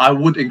 so be it. I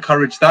would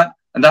encourage that.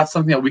 And that's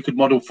something that we could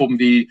model from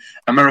the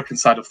American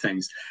side of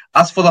things.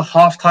 As for the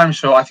halftime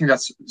show, I think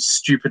that's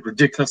stupid,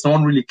 ridiculous. No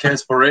one really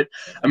cares for it.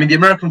 I mean, the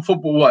American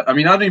football, what? I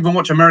mean, I don't even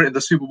watch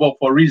the Super Bowl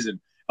for a reason.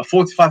 A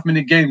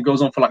 45-minute game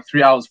goes on for like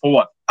 3 hours for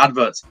what?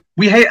 Adverts.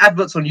 We hate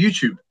adverts on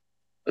YouTube,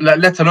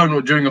 let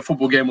alone during a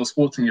football game or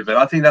sporting event.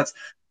 I think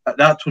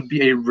that would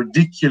be a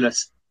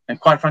ridiculous and,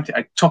 quite frankly,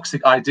 a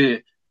toxic idea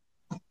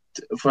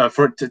for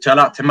it to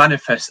allow it to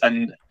manifest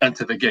and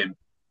enter the game.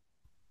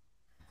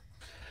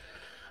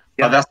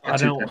 Yeah, that's I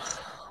don't want.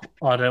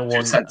 My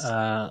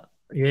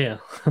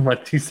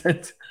 2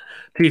 cents.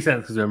 2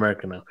 cents because we're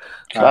American now.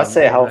 Can I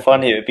say how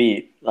funny it would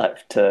be, like,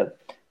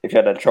 if you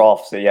had a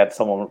draft, so you had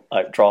someone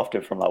like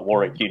drafted from like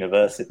Warwick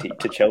University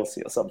to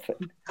Chelsea or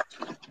something.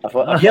 I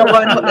thought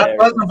a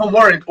person from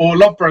Warwick or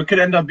Loughborough could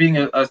end up being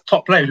a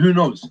top player. Who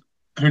knows?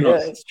 Yeah,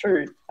 it's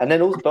true. And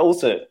then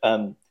also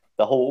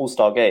the whole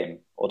All-Star game,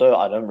 although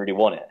I don't really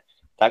want it,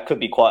 that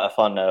could be quite a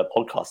fun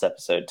podcast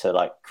episode to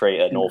like create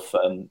a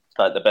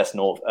like the best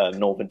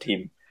northern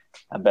team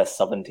and best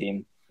southern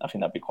team. I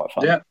think that'd be quite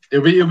fun. Yeah,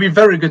 it'll be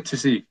very good to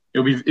see.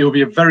 It'll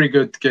be a very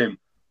good game.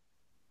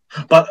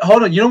 But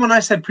hold on, you know when I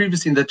said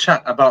previously in the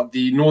chat about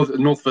the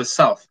North versus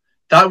South,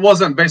 that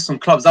wasn't based on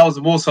clubs. That was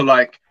also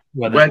like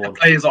where the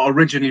players are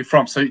originally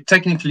from. So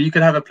technically, you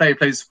could have a player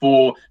plays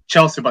for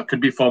Chelsea, but could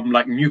be from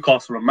like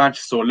Newcastle or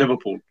Manchester or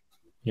Liverpool.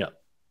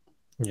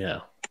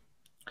 Yeah.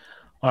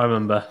 I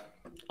remember.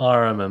 I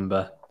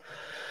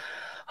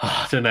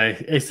don't know.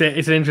 It's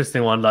an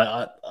interesting one.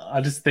 Like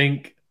I just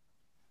think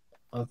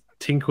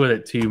tinker with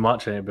it too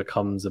much and it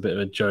becomes a bit of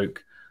a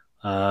joke.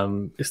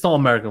 It's not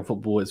American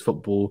football, it's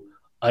football.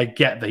 I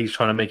get that he's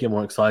trying to make it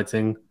more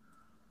exciting,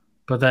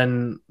 but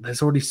then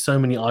there's already so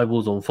many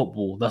eyeballs on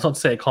football. That's not to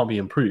say it can't be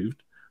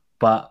improved,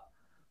 but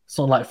it's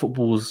not like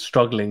football's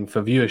struggling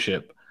for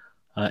viewership.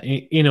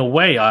 In a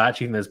way, I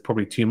actually think there's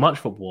probably too much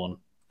football on. I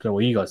don't know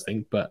what you guys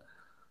think, but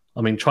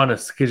I mean, trying to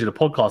schedule a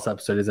podcast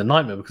episode is a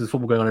nightmare because there's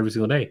football going on every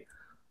single day.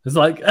 It's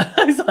like,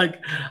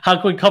 how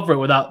can we cover it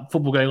without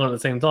football going on at the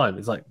same time?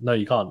 It's like, no,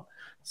 you can't.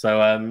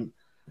 So,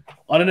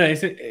 I don't know.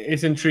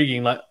 It's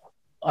intriguing. Like,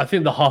 I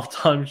think the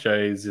halftime show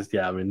is just,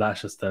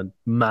 that's just a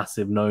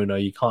massive no-no.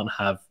 You can't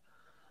have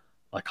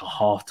like a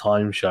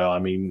halftime show. I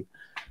mean,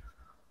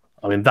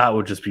 that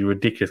would just be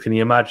ridiculous. Can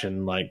you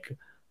imagine like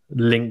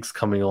links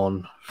coming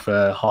on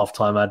for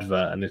halftime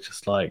advert? And it's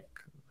just like,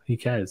 who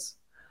cares?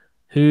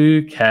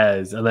 Who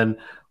cares? And then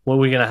what are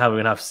we going to have? We're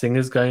going to have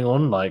singers going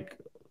on, like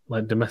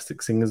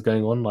domestic singers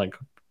going on, like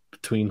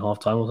between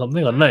halftime or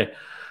something. I don't know.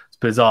 It's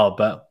bizarre,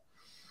 but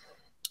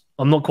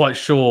I'm not quite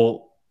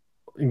sure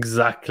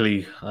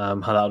exactly how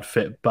that would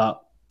fit.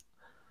 But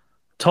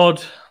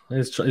Todd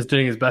is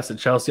doing his best at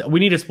Chelsea.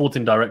 We need a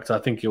sporting director. I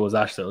think it was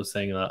Ash that was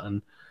saying that.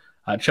 And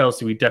at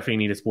Chelsea, we definitely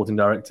need a sporting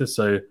director.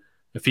 So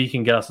if he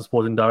can get us a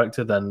sporting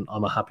director, then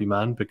I'm a happy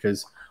man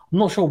because I'm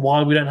not sure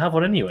why we don't have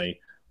one anyway.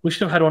 We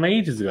should have had one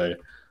ages ago.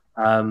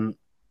 I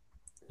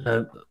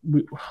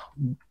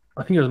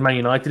think it was Man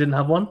United didn't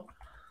have one.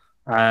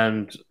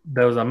 And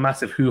there was a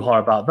massive hoo-ha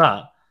about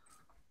that.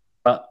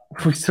 But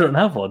we still don't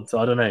have one. So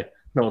I don't know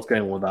what's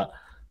going on with that.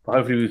 But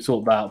hopefully we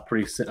sort that out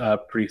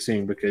pretty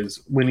soon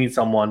because we need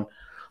someone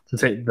to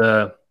take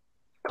the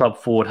club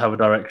forward, have a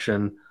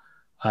direction.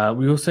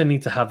 We also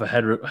need to have a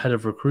head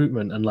of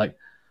recruitment. And like,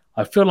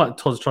 I feel like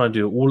Todd's trying to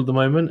do it all at the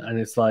moment. And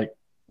it's like,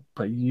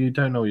 but you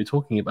don't know what you're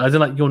talking about. As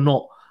in like,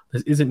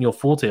 this isn't your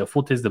forte. Your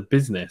forte is the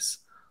business,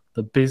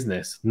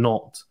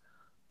 not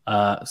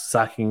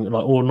sacking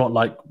or not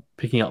like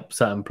picking up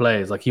certain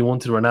players. Like he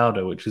wanted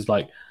Ronaldo, which is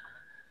like,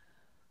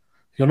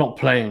 you're not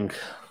playing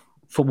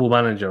Football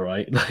Manager,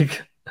 right?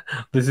 Like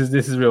this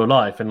is real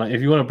life. And like,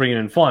 if you want to bring him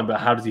in, fine, but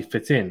how does he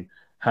fit in?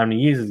 How many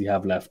years does he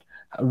have left?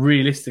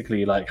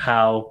 Realistically, like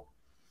how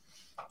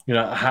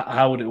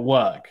would it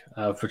work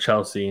for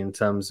Chelsea in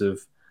terms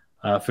of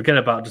forget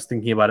about just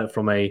thinking about it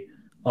from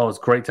it's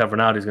great to have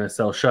Ronaldo who's going to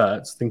sell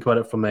shirts. Think about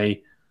it from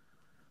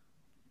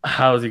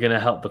how is he going to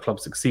help the club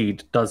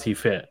succeed? Does he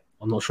fit?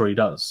 I'm not sure he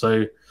does.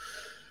 So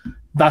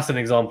that's an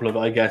example of it,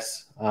 I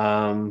guess.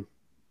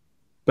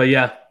 But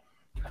yeah,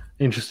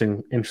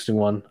 interesting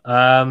one.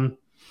 I don't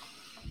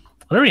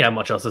really have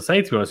much else to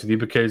say, to be honest with you,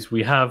 because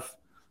we have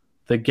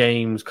the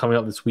games coming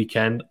up this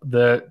weekend.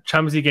 The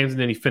Champions League games are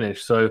nearly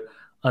finished, so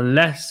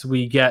unless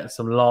we get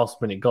some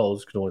last-minute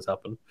goals, which can always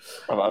happen.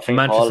 I think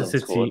Manchester Haaland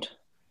City scored.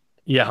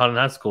 Yeah, Haaland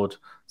has scored.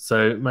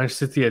 So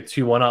Manchester City are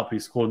 2-1 up. He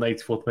scored in the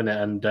 84th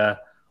minute, and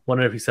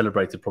wonder if he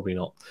celebrated. Probably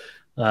not.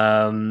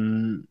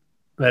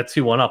 They're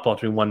 2-1 up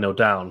after being 1-0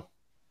 down.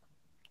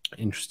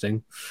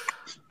 Interesting.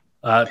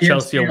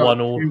 Chelsea are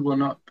 1-1.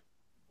 2-1 up.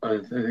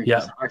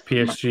 Yeah,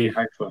 PSG.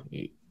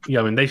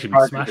 Yeah, I mean, they should be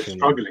smashing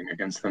struggling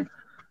against them.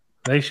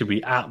 They should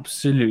be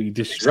absolutely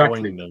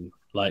destroying them.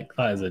 Like,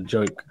 that is a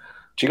joke.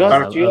 Do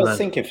you guys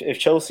think if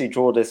Chelsea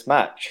draw this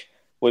match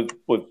with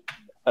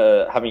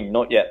having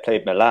not yet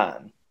played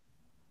Milan,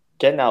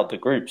 getting out the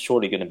group is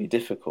surely going to be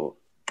difficult?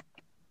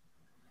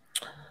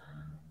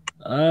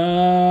 We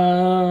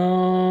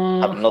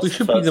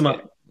should beat them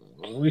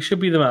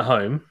at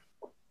home.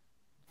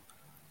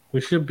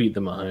 We should beat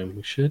them at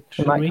home.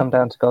 It might come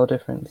down to goal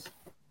difference.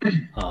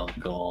 Oh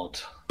God!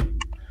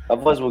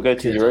 Otherwise, we'll go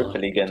to the Europa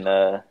League and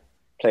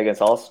play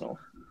against Arsenal.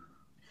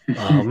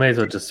 May as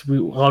well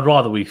I'd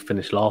rather we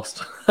finish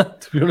last. To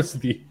be honest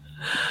with you,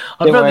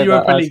 I'd rather the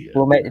Europa League.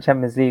 We'll make the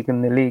Champions League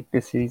and the league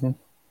this season.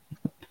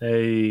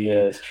 Hey, yeah,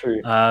 it's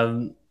true. I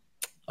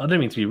don't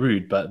mean to be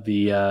rude, but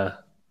the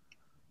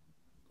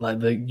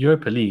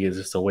Europa League is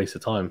just a waste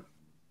of time.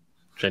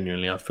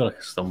 Genuinely, I feel like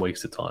it's just a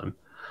waste of time.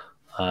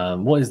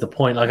 What is the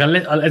point? Like,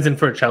 as in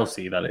for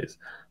Chelsea, that is.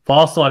 For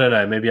Arsenal, I don't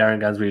know. Maybe Aaron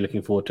Gann's really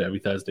looking forward to it every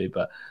Thursday,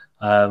 but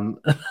I'm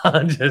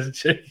just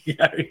joking,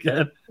 Aaron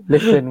Gann.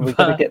 Listen, we've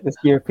got to get this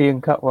European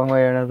Cup one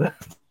way or another.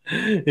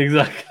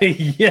 Exactly.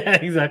 Yeah,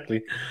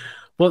 exactly.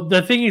 Well,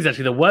 the thing is,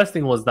 actually, the worst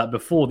thing was that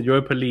before the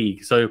Europa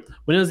League, so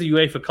when it was the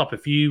UEFA Cup,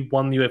 if you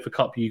won the UEFA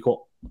Cup, you got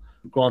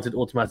granted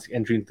automatic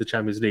entry into the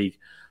Champions League.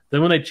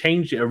 Then when they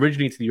changed it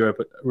originally to the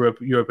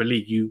Europa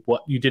League, you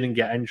didn't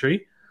get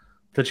entry.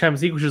 The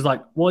Champions League, which is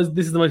like,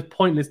 this is the most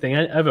pointless thing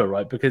ever,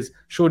 right? Because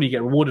surely you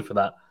get rewarded for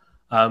that.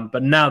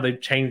 But now they've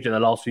changed it in the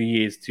last few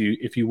years to,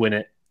 if you win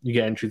it, you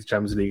get entry to the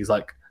Champions League. It's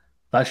like,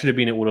 that should have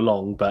been it all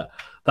along. But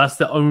that's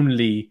the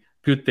only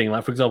good thing.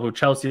 Like, for example, if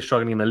Chelsea is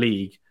struggling in the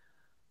league,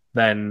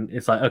 then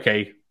it's like,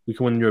 okay, we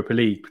can win the Europa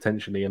League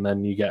potentially, and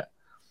then you get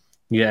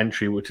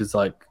entry, which is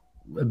like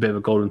a bit of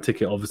a golden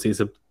ticket. Obviously,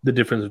 it's the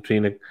difference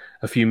between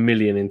a few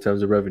million in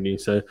terms of revenue.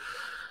 So,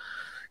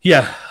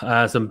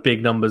 yeah, some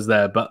big numbers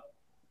there. But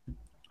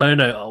I don't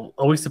know.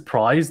 Are we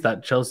surprised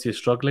that Chelsea is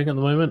struggling at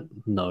the moment?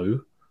 No.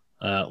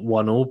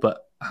 1-1,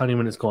 but How many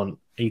minutes gone?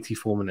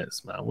 84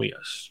 minutes, man. We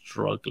are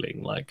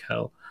struggling like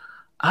hell.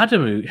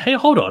 Adamu, hey,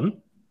 hold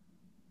on.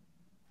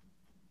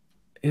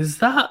 Is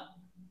that...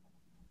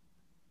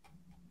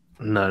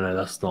 No,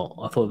 that's not.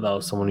 I thought that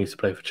was someone who used to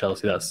play for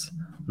Chelsea. That's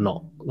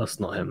not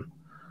him.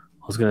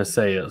 I was going to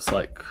say it's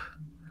like...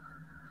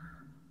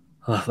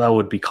 that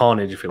would be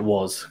carnage if it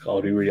was. I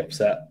would be really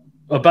upset.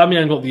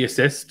 Aubameyang got the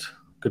assist.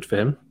 Good for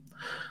him.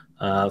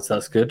 So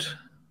that's good.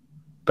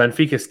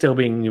 Benfica still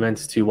being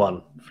Juventus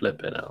 2-1.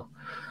 Flip it out.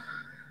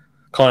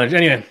 Carnage.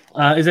 Anyway,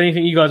 is there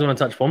anything you guys want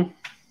to touch upon?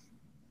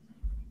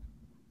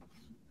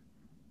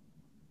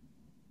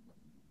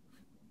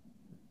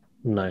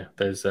 No,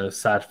 there's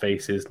sad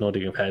faces,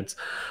 nodding of heads.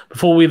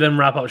 Before we then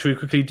wrap up, should we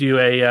quickly do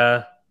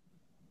a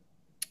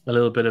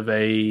little bit of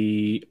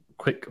a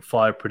quick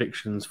fire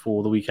predictions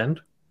for the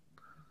weekend?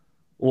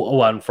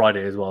 Or and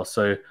Friday as well.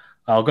 So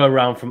I'll go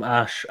around from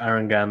Ash,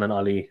 Arangan, then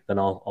Ali, then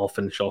I'll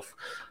finish off.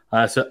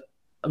 So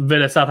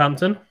Villa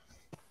Southampton.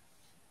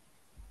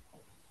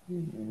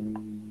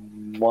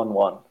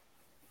 1-1.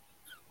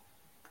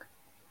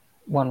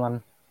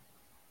 1-1.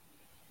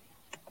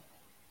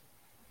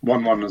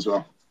 1-1 as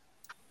well.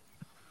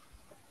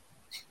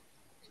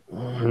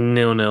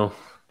 0-0.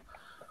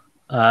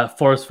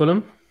 Forest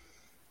Fulham.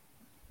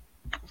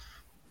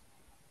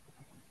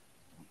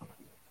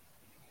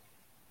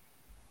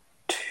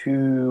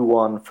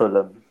 2-1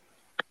 Fulham.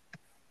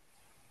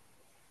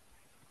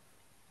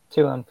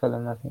 2-1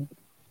 Fulham, I think.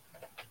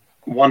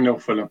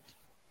 1-0 Fulham.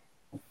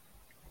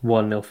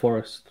 1-0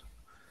 Forest.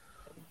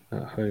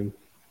 At home.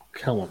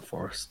 Come on,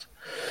 Forest.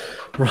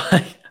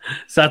 Right.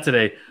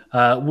 Saturday.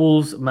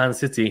 Wolves, Man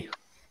City.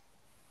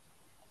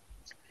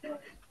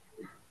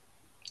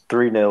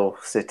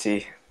 3-0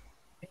 City.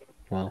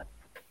 Wow.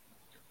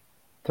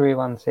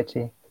 3-1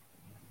 City.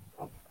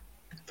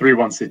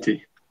 3-1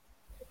 City.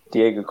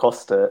 Diego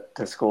Costa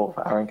to score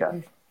for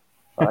Arangan.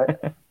 Right?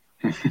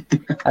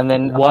 And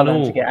then 1-1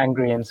 Haaland to get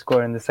angry and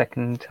score in the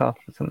second half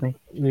or something.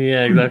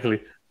 Yeah,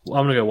 exactly.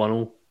 I'm going to go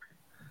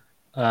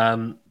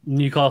 1-1.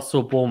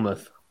 Newcastle,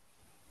 Bournemouth.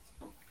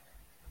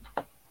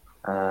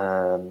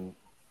 2-0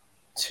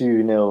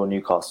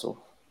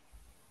 Newcastle.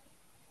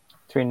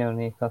 3-0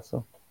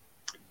 Newcastle.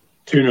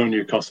 2-0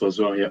 Newcastle as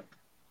well, yeah.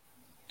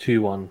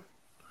 2-1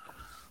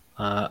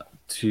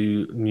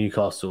 to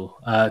Newcastle.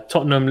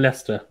 Tottenham,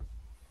 Leicester.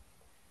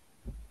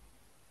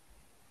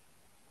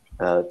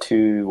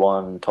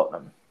 2-1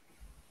 Tottenham.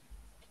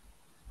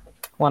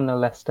 1-0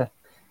 Leicester.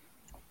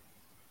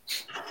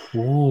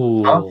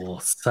 Ooh,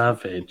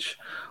 savage.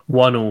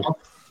 1-0.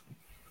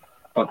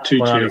 2-2.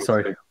 1-0,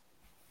 sorry.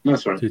 No,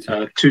 sorry.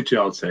 2-2. 2-2,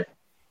 I would say.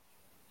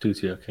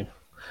 2-2, okay.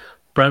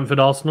 Brentford,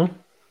 Arsenal.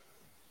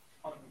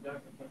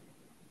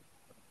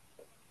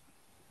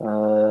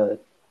 2-0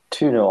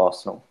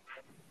 Arsenal.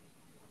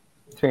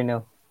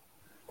 3-0.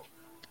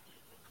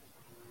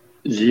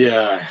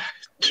 Yeah,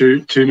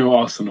 2-0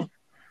 Arsenal.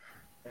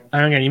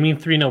 Hang on, you mean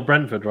 3-0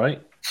 Brentford,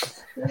 right?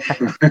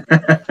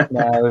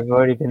 No, we've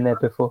already been there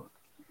before.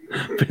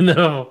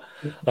 No.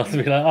 I was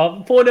like,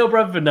 4-0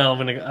 Brentford now. I'm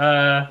going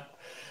to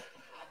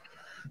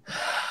go.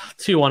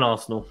 2-1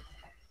 Arsenal.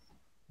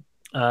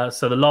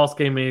 So the last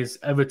game is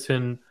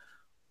Everton.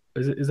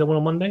 Is there one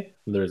on Monday?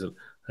 There isn't.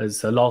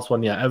 There's the last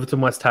one, yeah.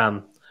 Everton, West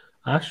Ham.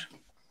 Ash?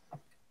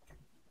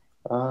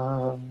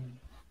 We'll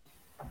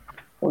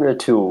go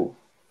 2.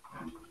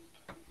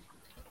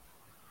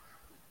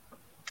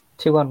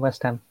 2-1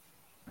 West Ham.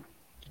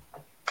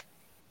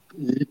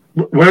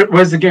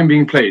 Where's the game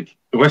being played?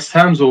 West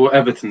Ham's or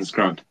Everton's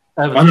ground?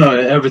 Everton. Oh, no,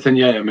 Everton,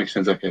 yeah, makes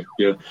sense. Okay,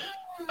 yeah.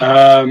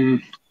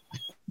 2-0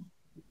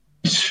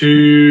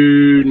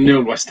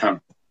 West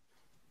Ham.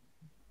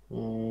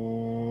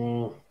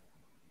 I'm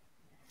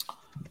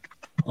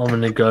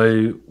going to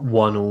go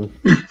 1-0.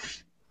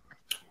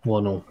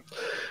 1-0.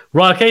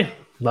 Right, okay.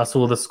 That's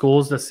all the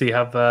scores. Let's see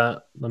how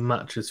the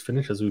matches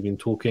finish as we've been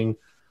talking.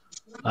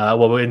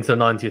 We're into the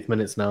 90th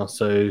minutes now.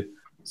 So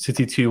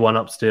City 2-1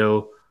 up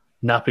still.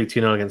 Napoli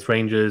 2-0 against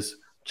Rangers.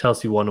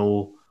 Chelsea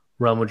 1-0.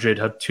 Real Madrid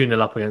had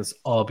 2-0 up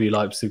against RB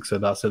Leipzig. So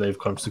that's how they've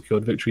kind of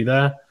secured victory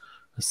there.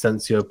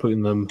 Asensio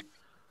putting them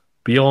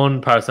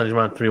beyond. Paris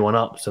Saint-Germain 3-1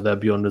 up. So they're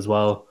beyond as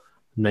well.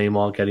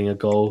 Neymar getting a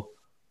goal.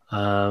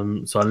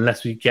 So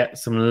unless we get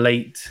some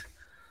late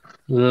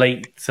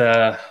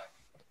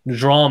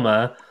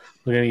drama,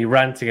 we're going to be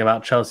ranting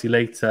about Chelsea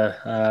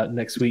later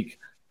next week,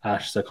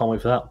 Ash. So can't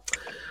wait for that.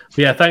 But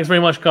yeah, thanks very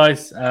much,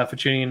 guys, for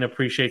tuning in.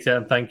 Appreciate it.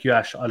 And thank you,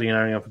 Ash, Ali, and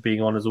Ariane, for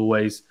being on as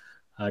always.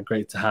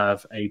 Great to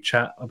have a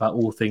chat about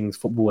all things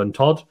football and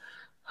Todd.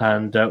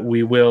 And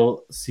we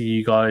will see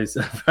you guys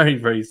very,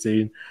 very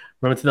soon.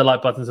 Remember to hit the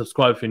like button,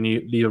 subscribe if you're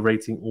new, leave a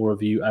rating or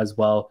review as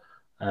well.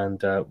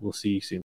 And we'll see you soon.